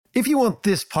If you want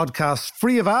this podcast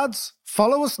free of ads,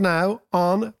 follow us now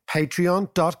on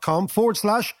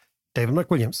patreon.com/David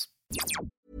McWilliams.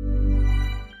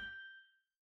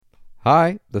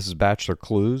 Hi, this is Bachelor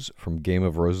Clues from Game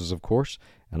of Roses, of course,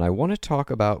 and I want to talk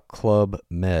about Club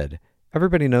Med.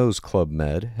 Everybody knows Club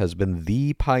Med has been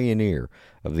the pioneer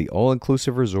of the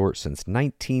all-inclusive resort since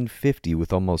 1950,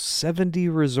 with almost 70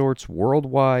 resorts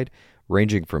worldwide,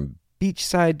 ranging from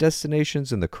beachside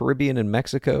destinations in the Caribbean and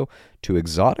Mexico to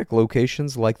exotic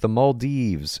locations like the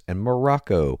Maldives and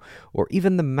Morocco, or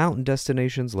even the mountain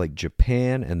destinations like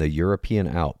Japan and the European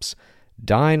Alps.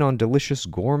 Dine on delicious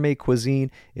gourmet cuisine,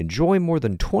 enjoy more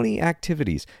than 20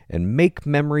 activities, and make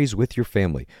memories with your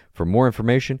family. For more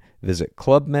information, visit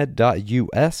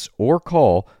clubmed.us or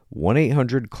call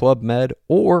 1-800-CLUB-MED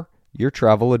or your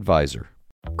travel advisor.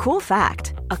 Cool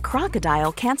fact, a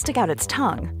crocodile can't stick out its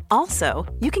tongue. Also,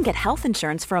 you can get health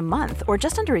insurance for a month or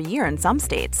just under a year in some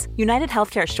states. United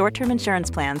Healthcare short-term insurance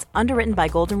plans, underwritten by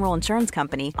Golden Rule Insurance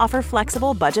Company, offer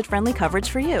flexible, budget-friendly coverage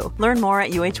for you. Learn more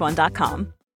at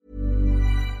uh1.com.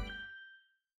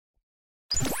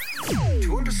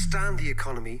 To understand the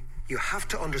economy, you have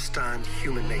to understand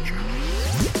human nature.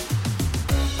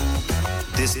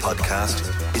 This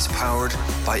podcast is powered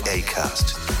by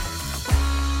Acast.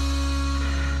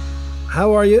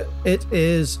 How are you? It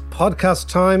is podcast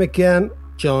time again.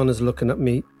 John is looking at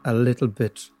me a little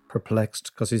bit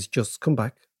perplexed because he's just come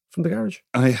back from the garage.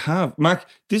 I have. Mark,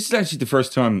 this is actually the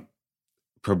first time,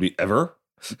 probably ever,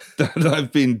 that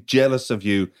I've been jealous of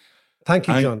you. Thank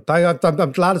you, John.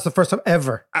 I'm glad it's the first time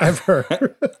ever.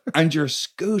 And your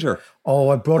scooter. Oh,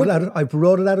 I brought it out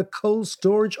of cold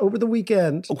storage over the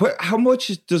weekend. How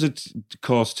much does it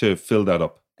cost to fill that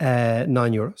up?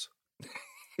 €9.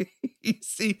 You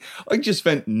see, I just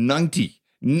spent 90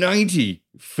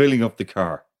 filling up the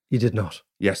car. You did not?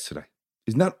 Yesterday.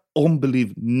 Isn't that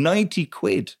unbelievable? 90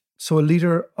 quid. So a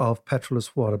litre of petrol is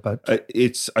what about? I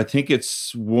think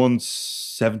it's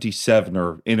 177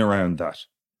 or in around that.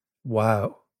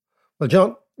 Wow. Well,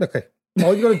 John, okay.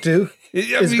 All you got to do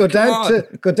is go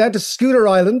down to Scooter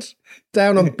Island,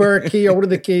 down on Burr Key or one of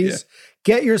the keys. Yeah.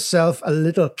 Get yourself a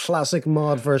little classic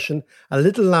mod version, a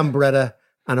little Lambretta,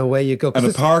 and away you go. And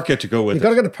a parka to go with it. You got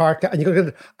to get a parka, and you got to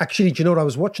get. Actually, do you know what? I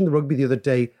was watching the rugby the other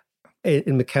day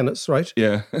in McKenna's, right?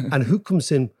 Yeah. And who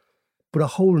comes in? But a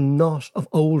whole knot of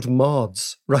old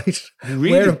mods, right?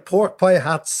 Really? Wearing pork pie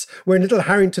hats, wearing little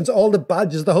Harringtons, all the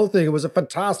badges, the whole thing. It was a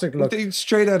fantastic look.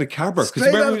 Straight out of Cabra.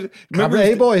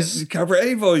 Cabaret Boys.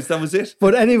 Cabaret Boys, that was it.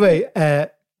 But anyway,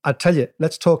 I'll tell you,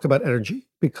 let's talk about energy,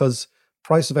 because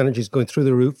price of energy is going through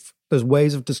the roof. There's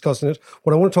ways of discussing it.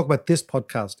 What I want to talk about this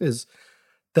podcast is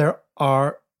there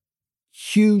are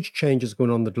huge changes going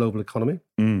on in the global economy.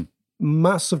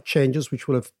 Massive changes which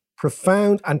will have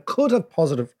profound and could have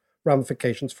positive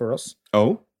ramifications for us.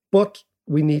 Oh. But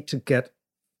we need to get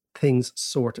things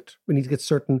sorted. We need to get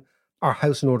our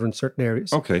house in order in certain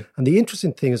areas. Okay. And the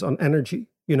interesting thing is on energy,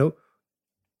 if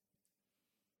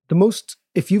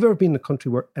you've ever been in a country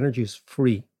where energy is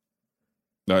free,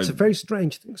 it's a very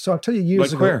strange thing. So I'll tell you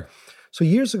years ago. Where? So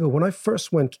years ago, when I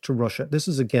first went to Russia, this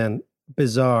is again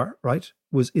bizarre, right?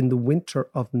 Was in the winter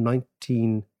of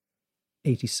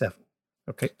 1987.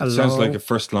 Okay. Sounds like a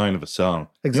first line of a song.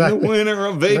 Exactly. In the winter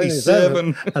of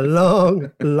 87. A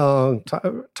long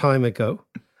time ago.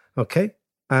 Okay.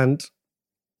 And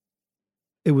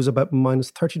it was about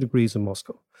minus 30 degrees in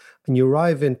Moscow. And you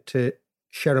arrive into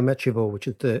Sheremetyevo, which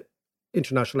is the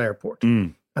international airport.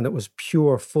 And it was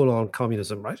pure full-on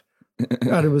communism, right?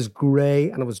 And it was grey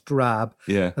and it was drab.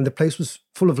 Yeah. And the place was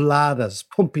full of ladas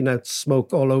pumping out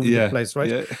smoke all over the place, right?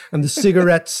 Yeah. And the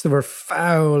cigarettes, they were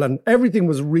foul and everything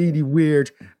was really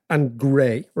weird and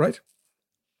grey, right?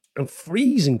 And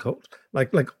freezing cold,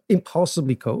 like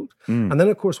impossibly cold. And then,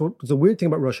 of course, what the weird thing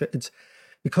about Russia, it's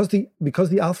because the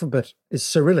alphabet is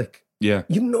Cyrillic. Yeah.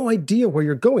 You have no idea where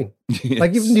you're going. Yes.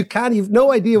 Like you've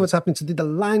no idea what's happening. So the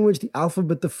language, the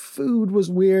alphabet, the food was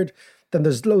weird. Then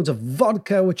there's loads of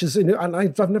vodka, which is, and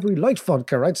I've never really liked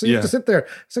vodka, right? So you have to sit there.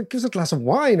 So give us a glass of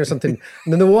wine or something.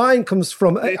 And then the wine comes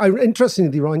from, interestingly,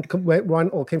 the wine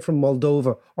all came from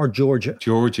Moldova or Georgia.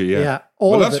 Georgia, yeah. Yeah.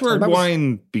 That's where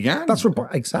wine began. That's where,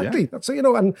 exactly. Yeah. That's, and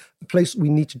a place we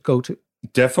need to go to.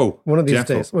 Defo. One of these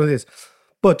days.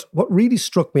 But what really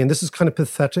struck me, and this is kind of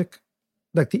pathetic,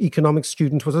 like the economics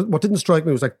student, what didn't strike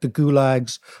me was like the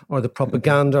gulags or the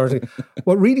propaganda.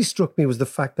 What really struck me was the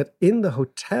fact that in the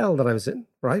hotel that I was in,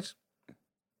 right,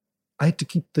 I had to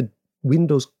keep the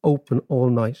windows open all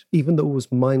night, even though it was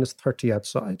minus 30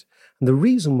 outside. And the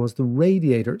reason was the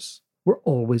radiators were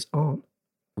always on.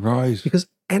 Right. Because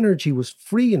energy was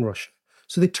free in Russia.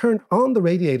 So they turned on the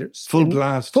radiators. Full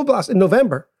blast in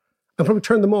November. and probably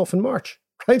turn them off in March,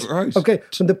 right? Right. Okay,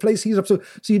 so the place heats up. So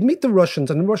you'd meet the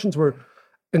Russians, and the Russians were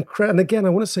incredible. And again, I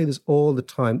want to say this all the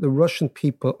time. The Russian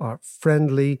people are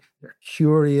friendly, they're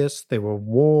curious, they were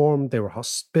warm, they were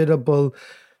hospitable.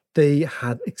 They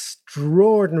had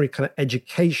extraordinary kind of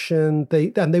education.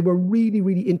 They were really,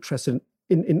 really interested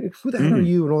in who the hell are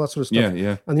you and all that sort of stuff.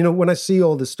 Yeah. And, when I see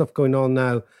all this stuff going on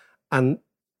now, and,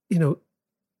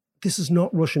 this is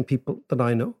not Russian people that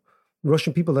I know.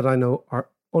 Russian people that I know are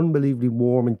unbelievably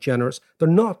warm and generous. They're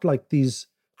not like these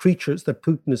creatures that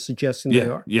Putin is suggesting they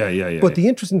are. Yeah. But the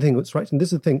interesting thing was, right, and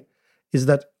this is the thing, is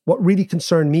that what really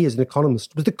concerned me as an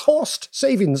economist was the cost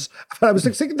savings. I was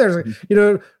thinking there,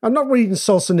 I'm not reading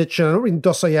Solzhenitsyn, I'm not reading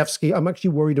Dostoevsky, I'm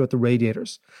actually worried about the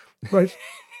radiators, right?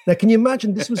 Now, can you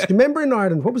imagine do you remember in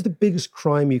Ireland, what was the biggest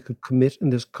crime you could commit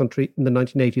in this country in the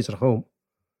 1980s at home?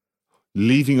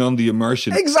 Leaving on the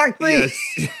immersion. Exactly.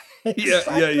 Yes.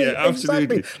 Yeah,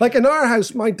 absolutely. Exactly. Like in our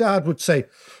house, my dad would say,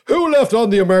 "Who left on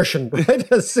the immersion?"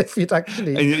 Right, as if you'd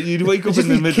actually. And you'd wake up in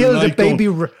the middle of killed the night a baby.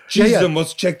 Jesus, I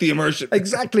must check the immersion.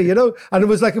 Exactly, and it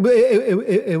was like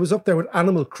it was up there with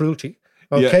animal cruelty.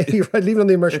 Okay, right, leaving on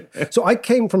the immersion. So I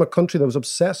came from a country that was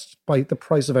obsessed by the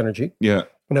price of energy. Yeah,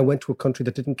 and I went to a country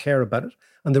that didn't care about it,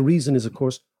 and the reason is, of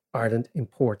course, Ireland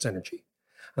imports energy,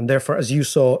 and therefore, as you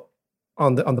saw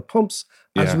on the pumps,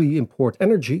 as we import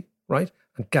energy, right,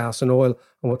 and gas and oil,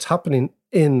 and what's happening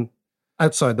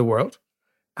outside the world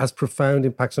has profound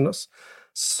impacts on us.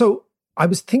 So I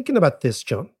was thinking about this,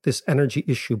 John, this energy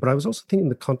issue, but I was also thinking in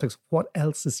the context of what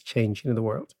else is changing in the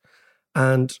world.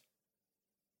 And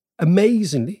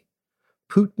amazingly,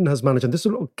 Putin has managed, and this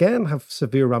will again have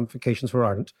severe ramifications for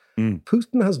Ireland,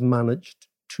 Putin has managed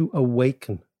to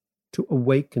awaken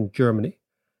Germany.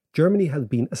 Germany has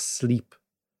been asleep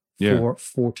for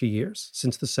 40 years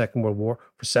since the Second World War,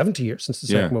 for 70 years since the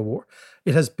Second World War.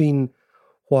 It has been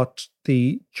what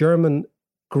the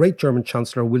great German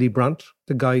Chancellor Willy Brandt,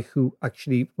 the guy who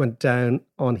actually went down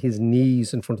on his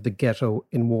knees in front of the ghetto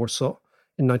in Warsaw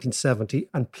in 1970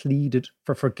 and pleaded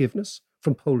for forgiveness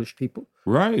from Polish people,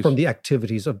 right, from the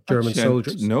activities of German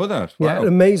soldiers. I didn't know that. Wow. Yeah,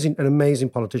 an amazing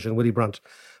politician, Willy Brandt.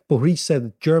 But he said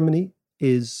that Germany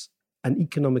is an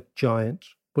economic giant,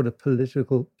 but a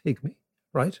political pygmy.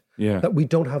 Right? Yeah. That we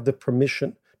don't have the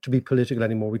permission to be political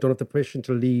anymore. We don't have the permission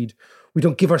to lead. We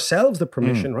don't give ourselves the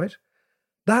permission, right?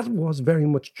 That was very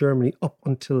much Germany up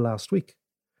until last week.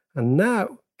 And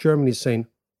now Germany's saying,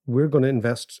 we're going to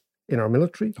invest in our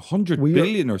military. 100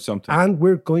 billion or something. And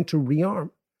we're going to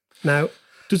rearm. Now,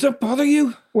 does that bother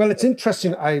you? Well, it's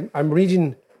interesting. I'm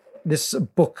reading this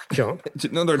book, John. It's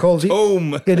another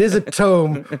tome. It is a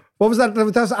tome. What was that? That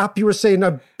was the app you were saying,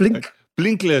 Blink?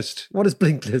 Blinklist. What is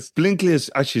Blinklist? Blinklist,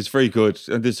 actually, is very good.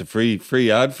 And this is a free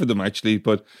ad for them, actually.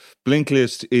 But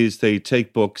Blinklist is they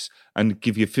take books and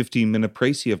give you a 15-minute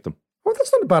précis of them. Oh,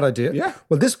 that's not a bad idea. Yeah.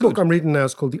 Well, this book I'm reading now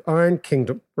is called The Iron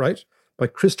Kingdom, right? By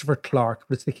Christopher Clark.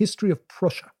 But it's the history of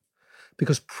Prussia.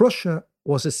 Because Prussia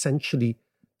was essentially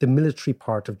the military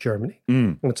part of Germany.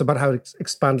 And it's about how it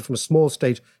expanded from a small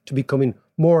state to becoming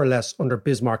more or less under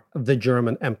Bismarck, the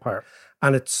German Empire.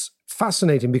 And it's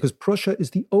fascinating because Prussia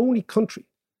is the only country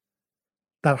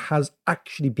that has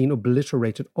actually been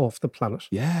obliterated off the planet.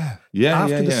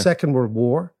 After the Second World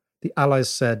War, the Allies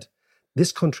said,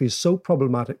 this country is so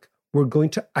problematic, we're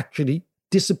going to actually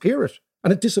disappear it.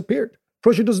 And it disappeared.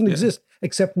 Prussia doesn't exist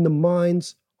except in the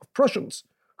minds of Prussians.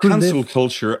 Cancel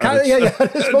culture.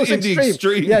 It's most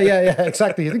extreme. Yeah,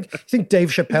 exactly. You think Dave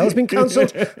Chappelle's been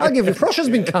cancelled? I'll give you, Prussia's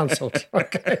been cancelled.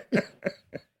 Okay.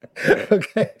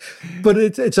 Okay. But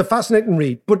it's a fascinating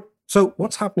read. But so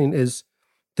what's happening is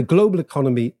the global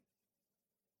economy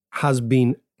has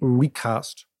been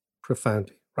recast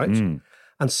profoundly, right?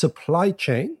 And supply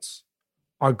chains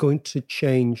are going to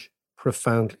change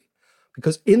profoundly.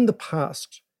 Because in the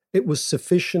past, it was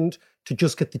sufficient to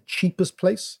just get the cheapest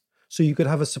place. So you could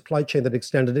have a supply chain that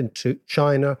extended into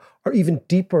China or even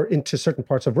deeper into certain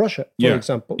parts of Russia, for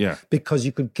example, because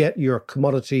you could get your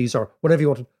commodities or whatever you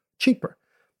wanted cheaper.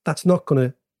 That's not going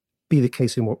to be the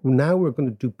case anymore. Now we're going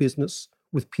to do business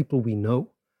with people we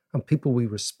know and people we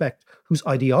respect, whose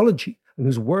ideology and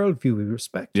whose worldview we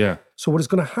respect. Yeah. So what is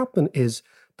going to happen is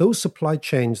those supply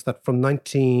chains that from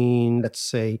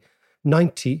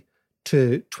 1990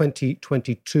 to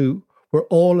 2022 were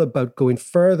all about going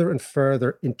further and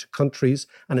further into countries,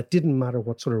 and it didn't matter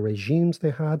what sort of regimes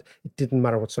they had. It didn't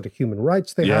matter what sort of human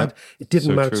rights they had. It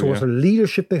didn't matter what sort of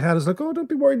leadership they had. It's like, oh, don't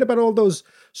be worried about all those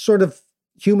sort of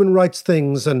human rights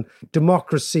things and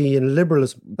democracy and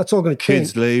liberalism. That's all going to change.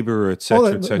 Kids' labour,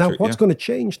 etc., etc. Now, what's going to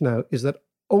change now is that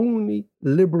only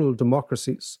liberal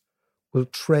democracies will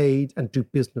trade and do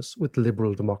business with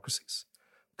liberal democracies,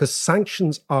 because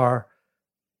sanctions are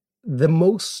the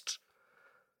most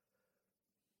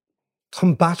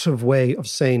combative way of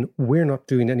saying we're not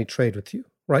doing any trade with you,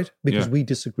 right? Because we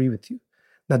disagree with you.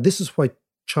 Now, this is why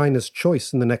China's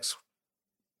choice in the next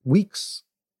weeks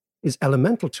is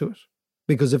elemental to it.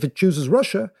 Because if it chooses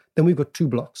Russia, then we've got two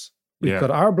blocks. We've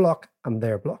got our block and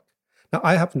their block. Now,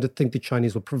 I happen to think the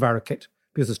Chinese will prevaricate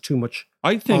because there's too much.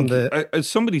 I think, as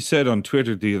somebody said on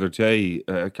Twitter the other day,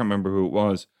 I can't remember who it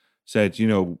was, said,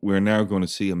 we're now going to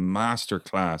see a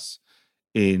masterclass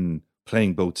in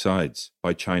playing both sides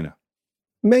by China.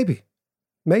 Maybe.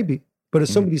 But as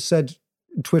somebody said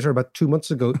on Twitter about 2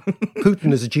 months ago,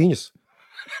 Putin is a genius.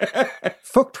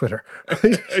 Fuck Twitter.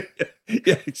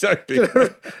 Yeah, exactly.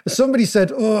 Somebody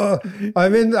said,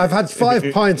 I've had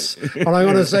 5 pints and I'm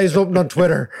going to say something on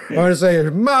Twitter. I'm going to say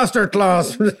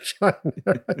masterclass from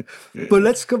China. But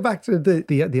let's go back to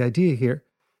the idea here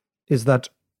is that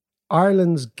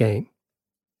Ireland's game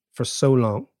for so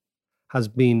long has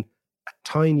been a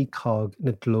tiny cog in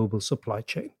a global supply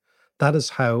chain. That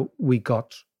is how we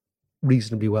got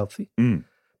reasonably wealthy.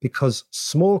 Because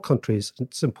small countries,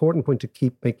 it's an important point to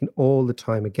keep making all the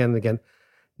time, again and again,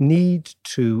 need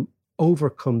to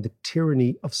overcome the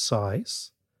tyranny of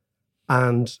size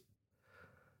and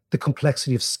the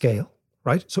complexity of scale,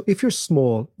 right? So if you're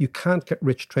small, you can't get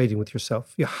rich trading with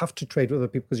yourself. You have to trade with other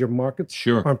people because your markets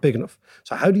aren't big enough.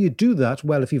 So how do you do that?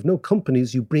 Well, if you've no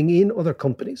companies, you bring in other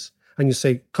companies and you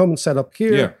say, come and set up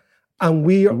here. And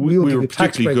we'll give you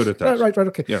tax breaks. Good at that. Right,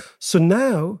 okay. Yeah. So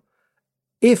now,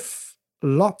 if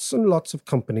lots and lots of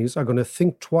companies are going to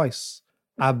think twice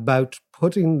about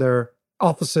putting their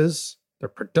offices, their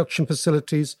production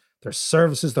facilities, their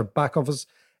services, their back office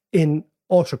in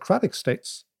autocratic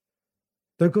states,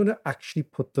 they're going to actually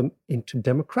put them into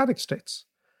democratic states.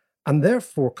 And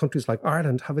therefore, countries like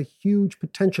Ireland have a huge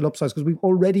potential upside because we've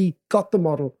already got the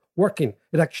model working.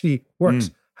 It actually works.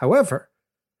 However,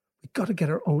 we've got to get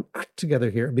our own act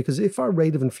together here because if our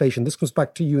rate of inflation, this comes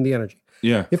back to you and the energy.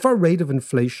 Yeah. If our rate of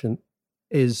inflation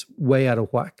is way out of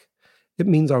whack, it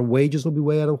means our wages will be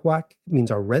way out of whack. It means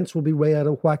our rents will be way out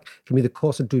of whack. It means the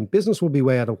cost of doing business will be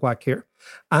way out of whack here.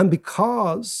 And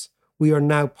because we are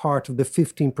now part of the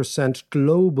 15%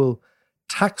 global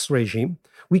tax regime,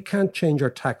 we can't change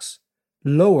our tax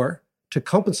lower to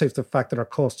compensate for the fact that our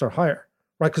costs are higher,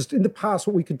 right? Because in the past,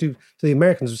 what we could do to the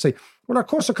Americans was say, well, our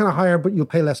costs are kind of higher, but you'll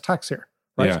pay less tax here,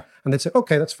 right? Yeah. And they'd say,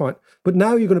 okay, that's fine. But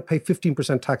now you're going to pay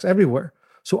 15% tax everywhere.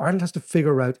 So Ireland has to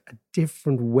figure out a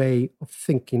different way of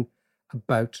thinking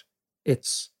about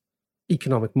its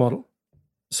economic model.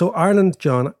 So Ireland,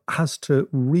 John, has to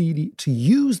really, to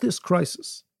use this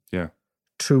crisis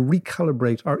to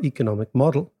recalibrate our economic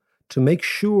model to make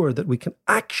sure that we can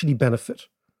actually benefit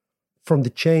from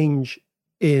the change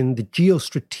in the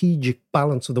geostrategic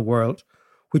balance of the world,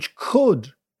 which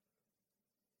could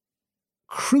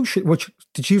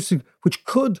which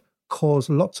could cause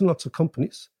lots and lots of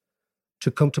companies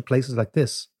to come to places like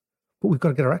this. But we've got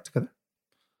to get our act together.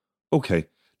 Okay,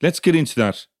 let's get into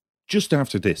that just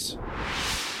after this.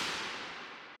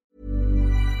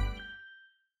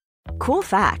 Cool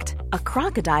fact, a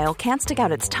crocodile can't stick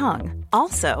out its tongue.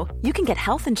 Also, you can get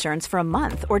health insurance for a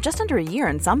month or just under a year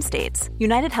in some states.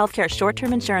 United Healthcare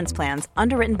short-term insurance plans,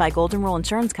 underwritten by Golden Rule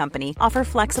Insurance Company, offer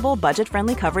flexible,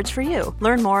 budget-friendly coverage for you.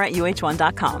 Learn more at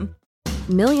UH1.com.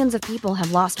 Millions of people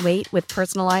have lost weight with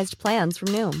personalized plans from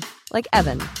Noom. Like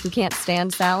Evan, who can't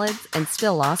stand salads and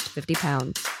still lost 50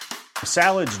 pounds.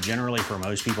 Salads generally for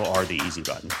most people are the easy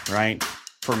button, right?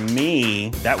 For me,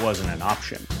 that wasn't an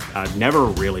option. I never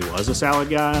really was a salad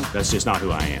guy. That's just not who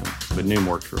I am. But Noom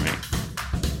worked for me.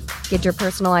 Get your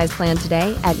personalized plan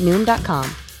today at Noom.com.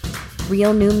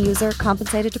 Real Noom user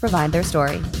compensated to provide their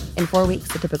story. In 4 weeks,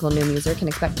 the typical Noom user can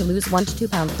expect to lose 1 to 2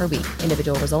 pounds per week.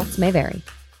 Individual results may vary.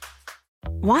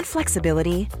 Want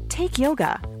flexibility? Take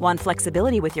yoga. Want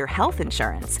flexibility with your health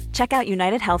insurance? Check out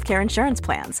United Healthcare Insurance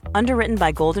Plans. Underwritten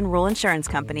by Golden Rule Insurance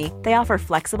Company, they offer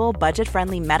flexible,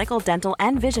 budget-friendly medical, dental,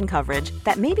 and vision coverage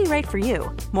that may be right for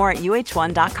you. More at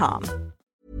UH1.com.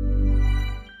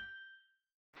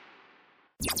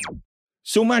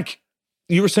 So, Mac,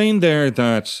 you were saying there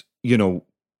that,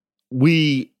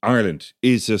 Ireland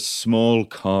is a small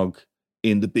cog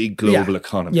in the big global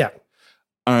economy. Yeah.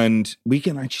 And we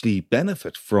can actually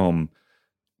benefit from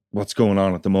what's going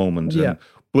on at the moment. Yeah.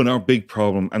 But our big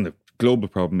problem and the global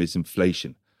problem is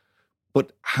inflation.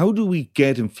 But how do we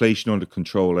get inflation under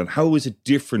control? And how is it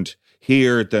different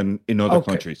here than in other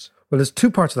countries? Well, there's 2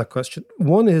 parts of that question.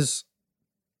 One is,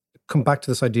 come back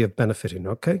to this idea of benefiting,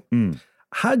 okay?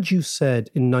 Had you said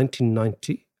in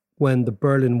 1990, when the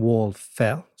Berlin Wall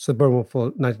fell, so the Berlin Wall fell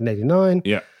in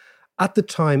 1989, at the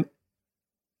time,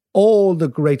 all the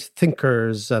great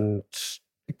thinkers and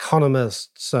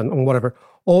economists and whatever,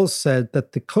 all said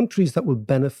that the countries that will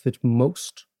benefit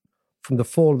most from the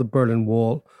fall of the Berlin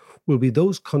Wall will be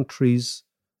those countries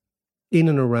in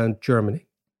and around Germany.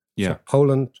 Yeah. So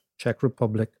Poland, Czech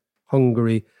Republic,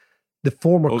 Hungary, the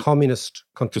former communist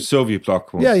The countries. Soviet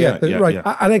bloc ones. Right.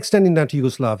 Yeah. And extending down to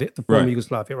Yugoslavia, the former Right.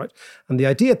 Yugoslavia, right? And the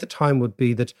idea at the time would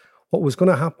be that what was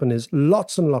going to happen is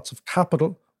lots and lots of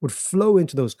capital would flow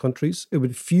into those countries. It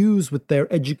would fuse with their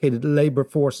educated labor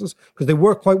forces because they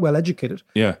were quite well educated.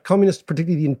 Yeah. Communists,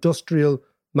 particularly the industrial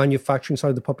manufacturing side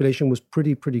of the population, was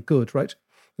pretty good, right?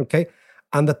 Okay.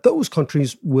 And that those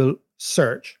countries will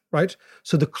surge, right?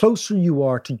 So the closer you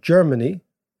are to Germany,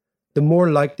 the more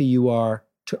likely you are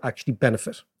to actually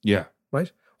benefit, Yeah.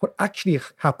 right? What actually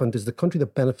happened is the country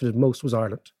that benefited most was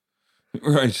Ireland.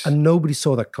 Right. And nobody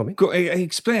saw that coming.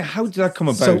 Explain, how did that come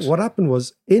about? So what happened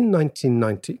was in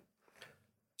 1990,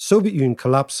 Soviet Union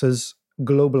collapses,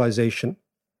 globalization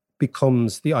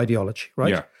becomes the ideology,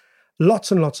 right? Yeah. Lots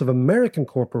and lots of American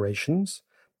corporations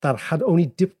that had only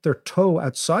dipped their toe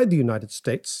outside the United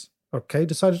States, okay,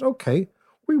 decided, okay,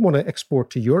 we want to export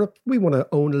to Europe. We want to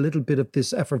own a little bit of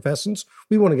this effervescence.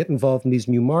 We want to get involved in these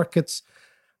new markets.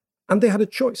 And they had a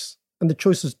choice. And the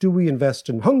choice is, do we invest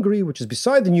in Hungary, which is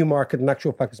beside the new market, in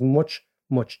actual fact is much,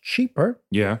 much cheaper?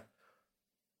 Yeah.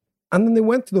 And then they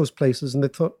went to those places and they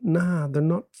thought, nah, they're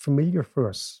not familiar for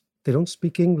us. They don't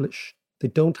speak English. They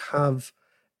don't have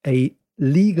a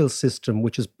legal system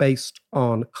which is based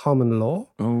on common law.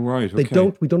 Oh, right.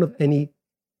 Okay. We don't have any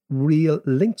real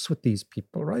links with these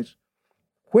people, right?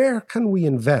 Where can we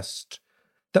invest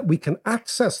that we can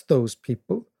access those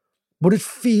people, but it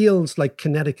feels like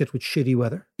Connecticut with shitty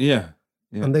weather? Yeah.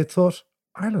 Yeah. And they thought,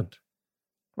 Ireland,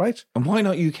 right? And why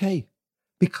not UK?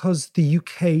 Because the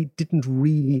UK didn't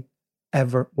really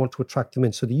ever want to attract them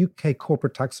in. So the UK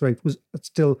corporate tax rate was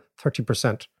still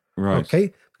 30%. Right.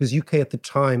 Okay? Because UK at the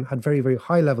time had very, very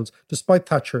high levels, despite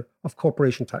Thatcher, of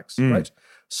corporation tax, right?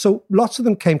 So lots of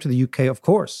them came to the UK, of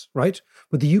course, right?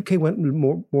 But the UK went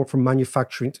more from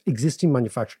manufacturing, existing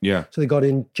manufacturing. Yeah. So they got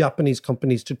in Japanese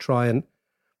companies to try and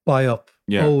buy up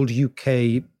old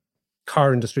UK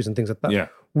car industries and things like that. Yeah.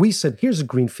 We said, here's a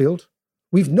greenfield.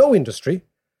 We've no industry.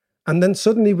 And then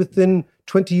suddenly within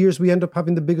 20 years, we end up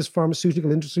having the biggest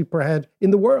pharmaceutical industry per head in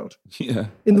the world. Yeah.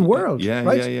 In the world, Yeah,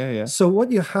 right? yeah. So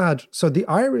what you had, so the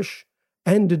Irish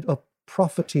ended up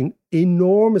profiting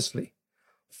enormously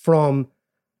from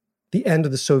the end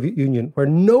of the Soviet Union, where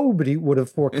nobody would have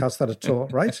forecast that at all,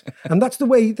 right? And that's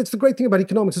the great thing about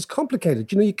economics. It's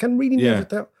complicated. You know, you can really never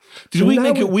tell. Did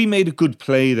we made a good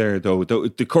play there, though?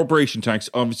 The corporation tax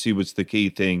obviously was the key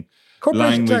thing.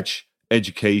 Corporation Language,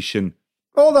 education.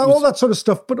 All that sort of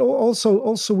stuff. But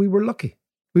also we were lucky.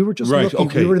 We were just lucky.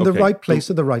 Okay, we were in the right place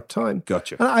at the right time.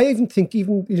 Gotcha. And I even think,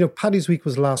 Paddy's Week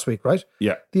was last week, right?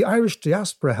 Yeah. The Irish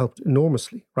diaspora helped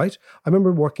enormously, right? I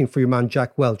remember working for your man,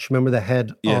 Jack Welch. Remember the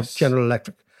head of General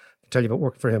Electric? I tell you about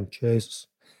working for him. Jesus.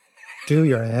 Do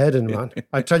your head in, man.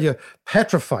 I tell you,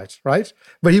 petrified, right?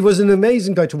 But he was an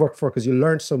amazing guy to work for because you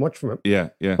learned so much from him. Yeah,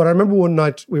 yeah. But I remember one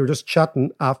night we were just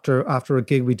chatting after a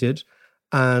gig we did,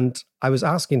 and I was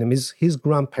asking him, his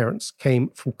grandparents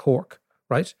came from Cork,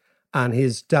 right? And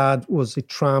his dad was a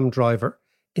tram driver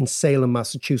in Salem,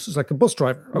 Massachusetts, like a bus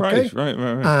driver, okay? Right.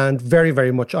 And very,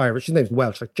 very much Irish. His name's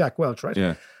Welch, like Jack Welch, right?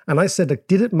 Yeah. And I said, like,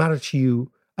 did it matter to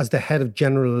you as the head of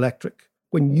General Electric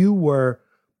when you were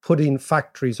putting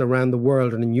factories around the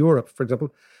world and in Europe, for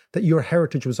example, that your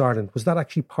heritage was Ireland? Was that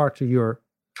actually part of your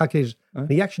calculations? And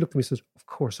he actually looked at me and says, of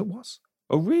course it was.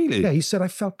 Oh, really? Yeah, he said, I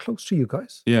felt close to you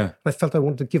guys. Yeah. I felt I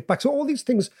wanted to give back. So all these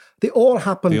things, they all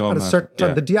happened at a certain time.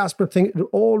 Yeah. The diaspora thing, it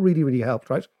all really, really helped,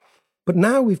 right? But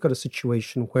now we've got a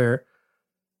situation where,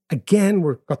 again,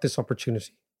 we've got this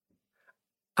opportunity.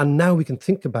 And now we can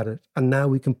think about it. And now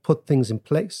we can put things in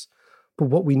place. But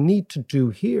what we need to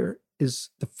do here is,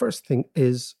 the first thing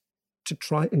is to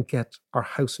try and get our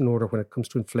house in order when it comes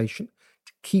to inflation,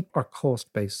 to keep our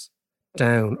cost base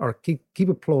down or keep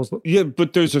it plausible. Yeah,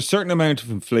 but there's a certain amount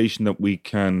of inflation that we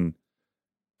can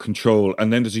control,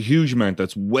 and then there's a huge amount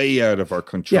that's way out of our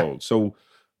control. Yeah. So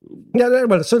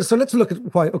let's look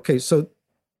at why. Okay, so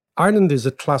Ireland is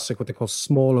a classic, what they call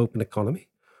small open economy,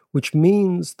 which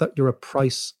means that you're a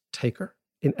price taker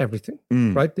in everything,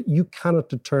 right? That you cannot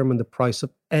determine the price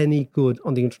of any good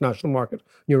on the international market,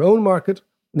 your own market,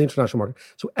 and the international market.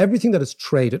 So everything that is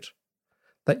traded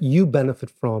that you benefit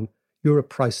from, you're a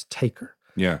price taker.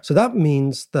 yeah, So that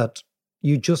means that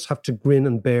you just have to grin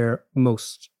and bear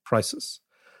most prices.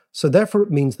 So therefore, it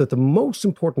means that the most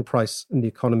important price in the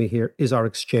economy here is our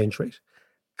exchange rate,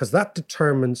 because that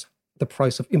determines the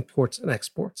price of imports and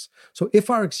exports. So if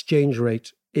our exchange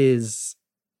rate is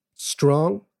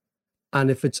strong, And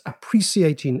if it's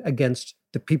appreciating against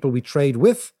the people we trade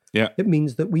with, it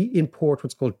means that we import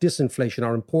what's called disinflation.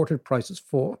 Our imported prices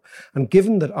fall. And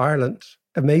given that Ireland,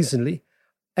 amazingly,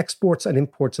 exports and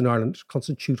imports in Ireland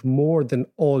constitute more than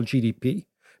all GDP,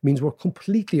 means we're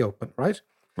completely open, right?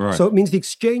 So it means the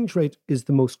exchange rate is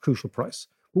the most crucial price.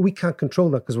 But we can't control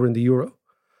that because we're in the euro.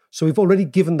 So we've already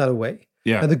given that away.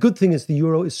 And the good thing is the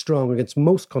euro is strong against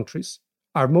most countries,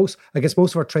 against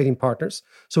most of our trading partners.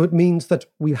 So it means that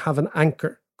we have an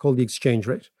anchor called the exchange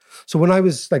rate. So when I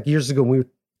was like years ago,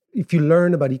 if you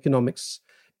learn about economics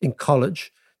in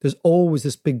college, there's always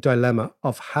this big dilemma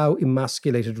of how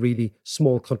emasculated really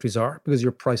small countries are because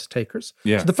you're price takers.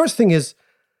 So the first thing is,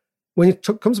 when it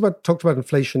talked about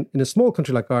inflation in a small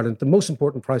country like Ireland, the most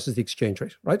important price is the exchange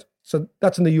rate, right? So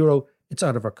that's in the euro, it's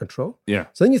out of our control.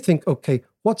 So then you think, okay,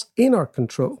 what's in our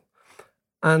control?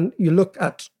 And you look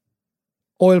at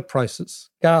oil prices,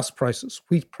 gas prices,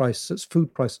 wheat prices,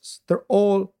 food prices. They're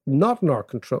all not in our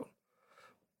control.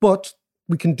 But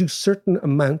we can do certain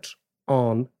amount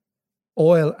on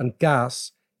oil and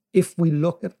gas if we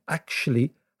look at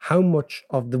actually how much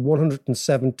of the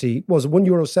 170, was it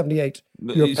 €1.78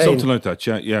 you're paying? Something like that,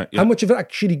 yeah. How much of it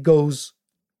actually goes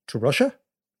to Russia?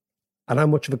 And how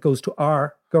much of it goes to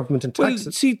our government in taxes?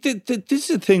 Well, see, this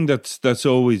is a thing that's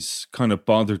always kind of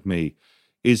bothered me,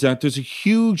 is that there's a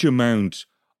huge amount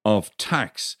of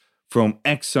tax from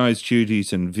excise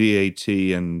duties and VAT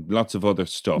and lots of other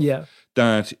stuff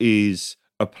that is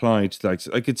applied to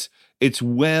like it's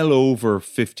well over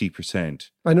 50%.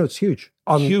 I know, it's huge.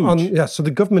 So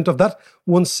the government of that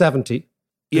 170,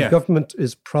 the government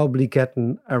is probably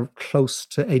getting close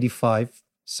to 85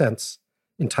 cents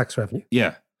in tax revenue.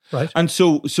 Right. And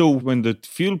so when the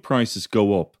fuel prices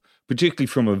go up, particularly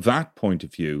from a VAT point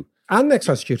of view, and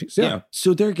excise duties,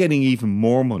 so they're getting even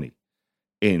more money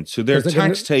in. So their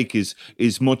tax take is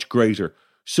much greater.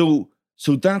 So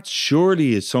that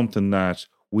surely is something that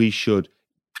we should,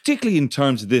 particularly in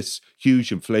terms of this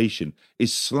huge inflation,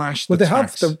 is slash the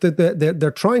tax. Well,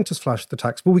 they're trying to slash the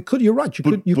tax, but we could. You're right. You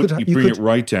could bring it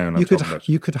right down.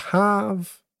 You could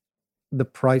have the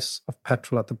price of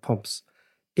petrol at the pumps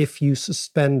if you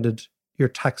suspended your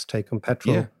tax take on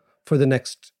petrol for the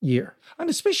next year, and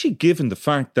especially given the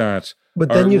fact that. But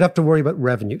then you'd have to worry about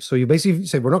revenue. So you basically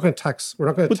say, we're not going to tax.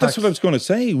 But that's what I was going to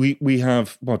say. We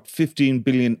have, 15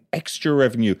 billion extra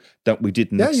revenue that we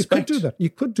didn't expect. Yeah, you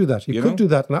could do that. You could do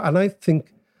that. And I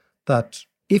think that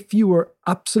if you were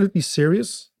absolutely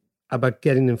serious about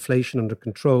getting inflation under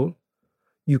control,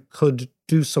 you could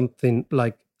do something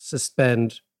like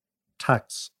suspend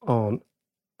tax on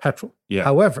petrol.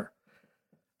 However,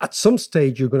 at some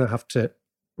stage, you're going to have to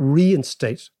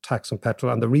reinstate tax on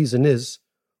petrol. And the reason is,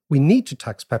 we need to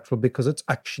tax petrol because it's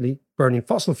actually burning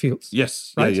fossil fuels.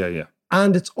 Yes. Right? Yeah.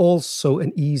 And it's also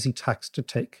an easy tax to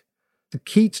take. The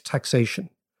key to taxation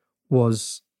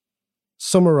was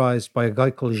summarized by a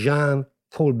guy called Jean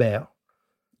Colbert.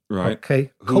 Right.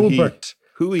 Okay. Colbert.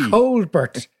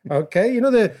 Colbert. Okay. You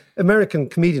know the American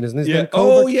comedian, isn't his name?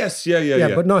 Colbert? Oh, yes.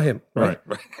 Yeah. But not him. Right.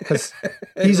 Because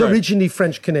he's originally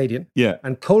French-Canadian. Yeah.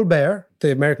 And Colbert,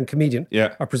 the American comedian,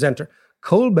 our presenter,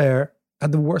 Colbert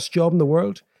had the worst job in the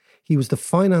world. He was the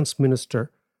finance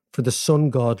minister for the sun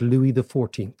god Louis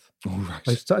XIV. Oh,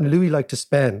 right. And Louis liked to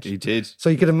spend. He did. So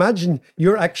you can imagine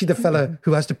you're actually the fella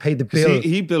who has to pay the bill.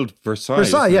 He built Versailles.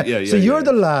 Versailles, so you're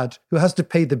the lad who has to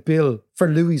pay the bill for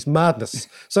Louis' madness.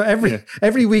 So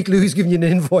every week Louis is giving you an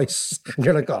invoice and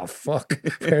you're like, oh, fuck,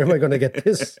 where am I going to get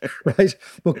this? Right?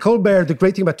 But Colbert, the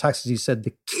great thing about taxes, he said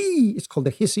the key, it's called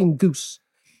the hissing goose.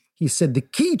 He said the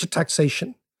key to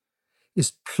taxation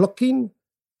is plucking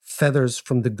feathers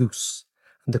from the goose.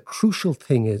 And the crucial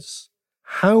thing is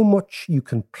how much you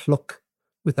can pluck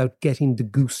without getting the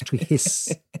goose to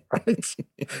hiss. Right? So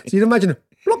you'd imagine,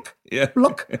 pluck,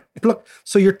 pluck.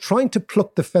 So you're trying to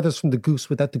pluck the feathers from the goose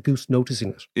without the goose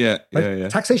noticing it. Yeah.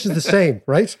 Taxation is the same,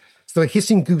 right? It's the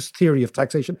hissing goose theory of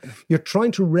taxation. You're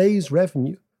trying to raise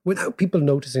revenue without people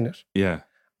noticing it. Yeah.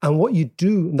 And what you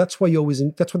do, and that's why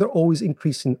they're always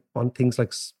increasing on things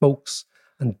like spokes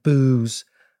and booze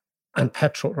and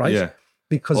petrol, right? Yeah.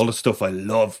 Because all the stuff I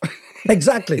love.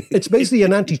 Exactly. It's basically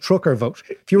an anti-trucker vote.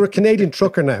 If you were a Canadian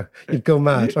trucker now, you'd go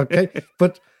mad, okay?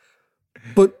 But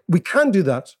we can do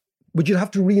that, but you'd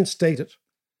have to reinstate it.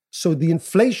 So the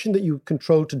inflation that you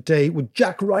control today would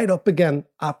jack right up again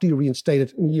after you reinstate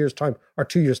it in a year's time or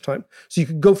 2 years' time. So you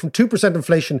could go from 2%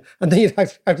 inflation and then you'd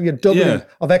have to get doubling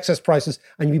of excess prices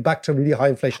and you'd be back to really high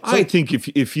inflation. So, I think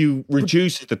if you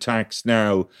reduce the tax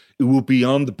now, it will be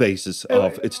on the basis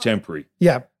of it's temporary.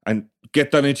 Yeah. And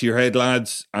get that into your head,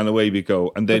 lads, and away we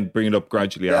go. And then bring it up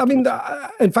gradually afterwards. I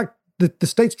mean, in fact, the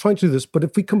state's trying to do this, but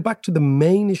if we come back to the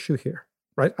main issue here,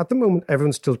 right? At the moment,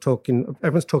 everyone's talking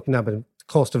now about the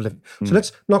cost of living. So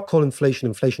let's not call inflation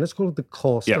inflation. Let's call it the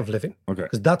cost of living. Okay.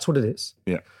 Because that's what it is.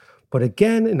 Yeah. But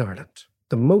again, in Ireland,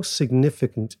 the most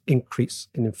significant increase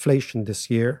in inflation this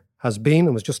year has been,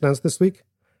 and was just announced this week,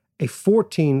 a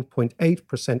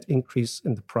 14.8% increase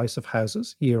in the price of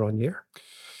houses year on year.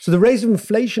 So the rate of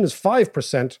inflation is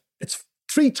 5%. It's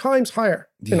 3 times higher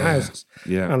in houses.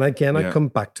 Yeah. And again, I come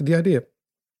back to the idea.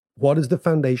 What is the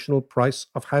foundational price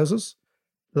of houses?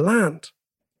 Land.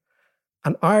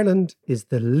 And Ireland is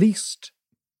the least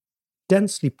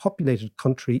densely populated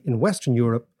country in Western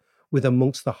Europe with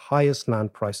amongst the highest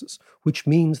land prices, which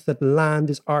means that land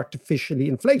is artificially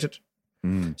inflated.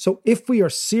 So if we are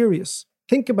serious,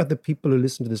 think about the people who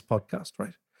listen to this podcast,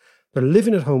 right? They're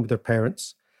living at home with their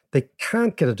parents. They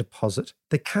can't get a deposit.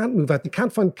 They can't move out. They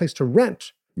can't find a place to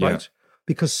rent, right?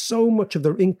 Because so much of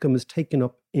their income is taken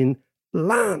up in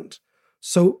land.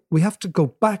 So we have to go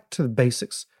back to the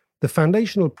basics. The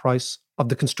foundational price of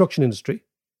the construction industry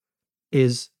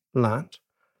is land.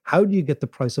 How do you get the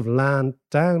price of land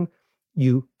down?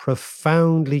 You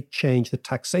profoundly change the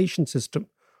taxation system,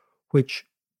 which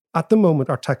at the moment,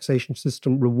 our taxation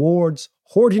system rewards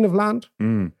hoarding of land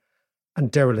and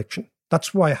dereliction.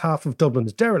 That's why half of Dublin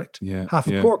is derelict, half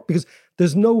of Cork, because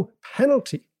there's no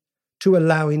penalty to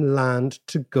allowing land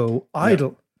to go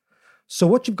idle. So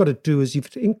what you've got to do is you've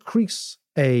got to increase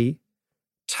a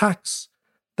tax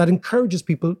that encourages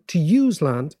people to use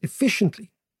land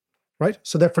efficiently, right?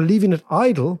 So therefore, leaving it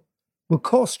idle will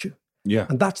cost you. Yeah.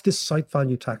 And that's this site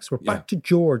value tax. We're back to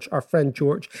George, our friend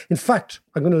George. In fact,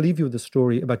 I'm going to leave you with a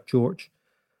story about George.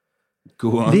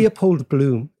 Go on. Leopold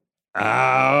Bloom.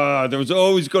 There was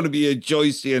always going to be a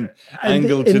Joycean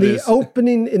angle to in this.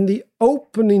 In the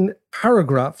opening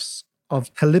paragraphs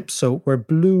of Calypso, where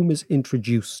Bloom is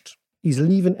introduced, he's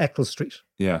leaving Eccles Street.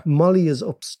 Yeah. Molly is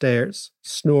upstairs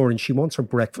snoring. She wants her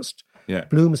breakfast. Yeah.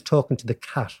 Bloom is talking to the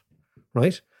cat,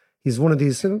 right? He's one of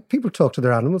these, people talk to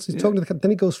their animals. He's talking to the cat. Then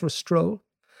he goes for a stroll.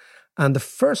 And the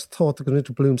first thought that goes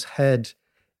into Bloom's head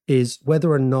is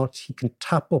whether or not he can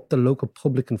tap up the local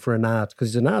publican for an ad, because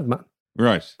he's an ad man.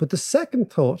 Right. But the second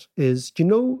thought is, do you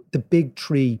know the Big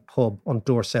Tree pub on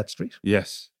Dorset Street?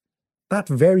 Yes. That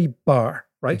very bar,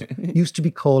 right, used to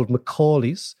be called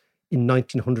Macaulay's in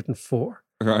 1904.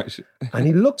 Right. And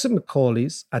he looks at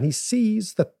Macaulay's and he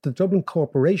sees that the Dublin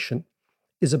Corporation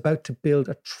is about to build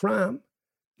a tram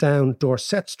down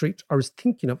Dorset Street, or is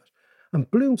thinking of it.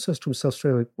 And Bloom says to himself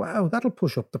straight away, wow, that'll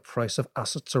push up the price of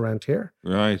assets around here.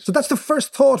 Right. So that's the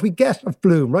first thought we get of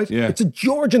Bloom, right? Yeah. It's a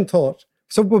Georgian thought.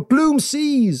 So what Bloom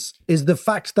sees is the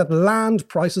fact that land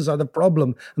prices are the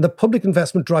problem and the public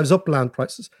investment drives up land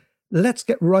prices. Let's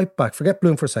get right back, forget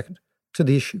Bloom for a second, to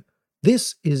the issue.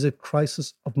 This is a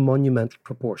crisis of monumental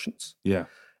proportions. Yeah.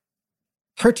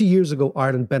 30 years ago,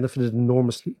 Ireland benefited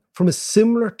enormously from a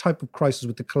similar type of crisis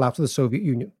with the collapse of the Soviet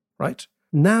Union, right?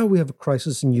 Now we have a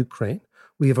crisis in Ukraine.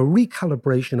 We have a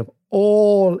recalibration of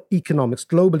all economics,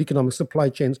 global economic supply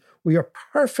chains. We are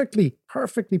perfectly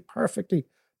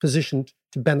positioned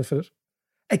to benefit it,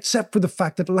 except for the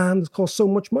fact that land has cost so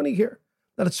much money here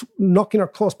that it's knocking our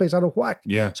cost base out of whack.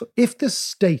 Yeah. So if the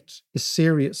state is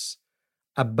serious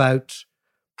about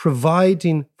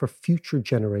providing for future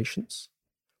generations,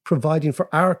 providing for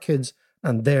our kids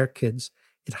and their kids,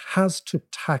 it has to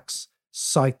tax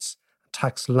sites,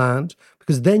 tax land,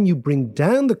 because then you bring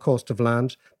down the cost of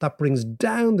land. That brings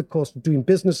down the cost of doing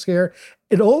business here.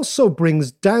 It also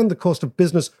brings down the cost of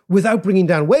business without bringing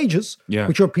down wages,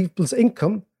 which are people's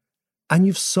income. And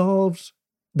you've solved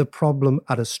the problem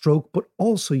at a stroke, but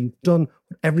also you've done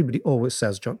what everybody always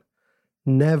says, John.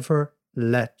 Never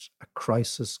let a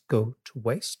crisis go to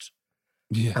waste.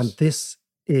 Yes. And this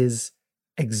is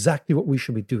exactly what we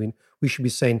should be doing. We should be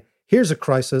saying, here's a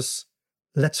crisis,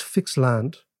 let's fix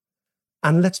land,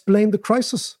 and let's blame the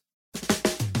crisis.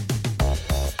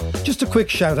 Just a quick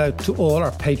shout out to all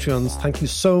our Patreons. Thank you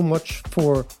so much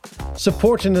for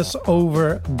supporting us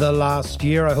over the last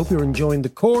year. I hope you're enjoying the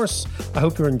course. I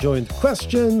hope you're enjoying the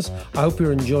questions. I hope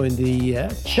you're enjoying the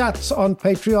chats on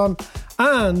Patreon.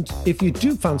 And if you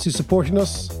do fancy supporting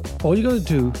us, all you got to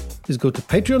do is go to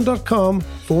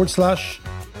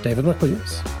patreon.com/David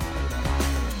McWilliams.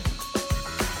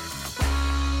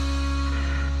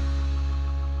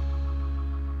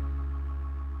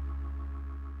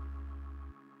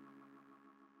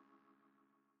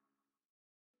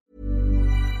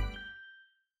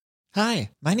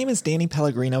 Hi, my name is Danny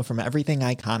Pellegrino from Everything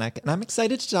Iconic, and I'm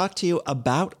excited to talk to you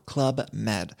about Club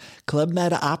Med. Club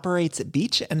Med operates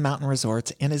beach and mountain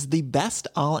resorts and is the best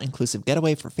all-inclusive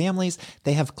getaway for families.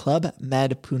 They have Club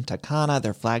Med Punta Cana,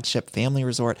 their flagship family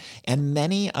resort, and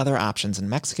many other options in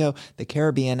Mexico, the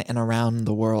Caribbean, and around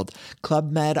the world. Club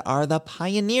Med are the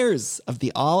pioneers of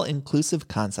the all-inclusive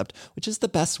concept, which is the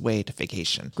best way to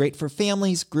vacation. Great for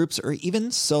families, groups, or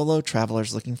even solo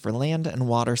travelers looking for land and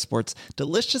water sports,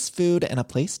 delicious food, and a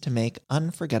place to make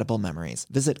unforgettable memories.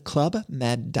 Visit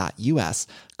clubmed.us,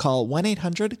 call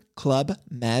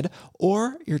 1-800-CLUB-MED,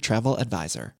 or your travel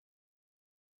advisor.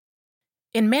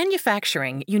 In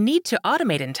manufacturing, you need to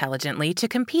automate intelligently to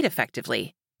compete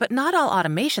effectively. But not all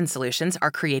automation solutions are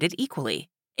created equally.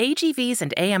 AGVs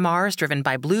and AMRs driven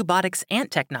by Bluebotics Ant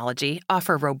technology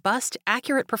offer robust,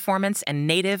 accurate performance and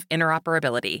native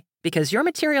interoperability, because your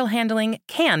material handling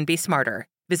can be smarter.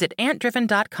 Visit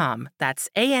antdriven.com, that's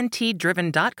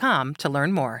ANTdriven.com, to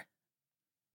learn more.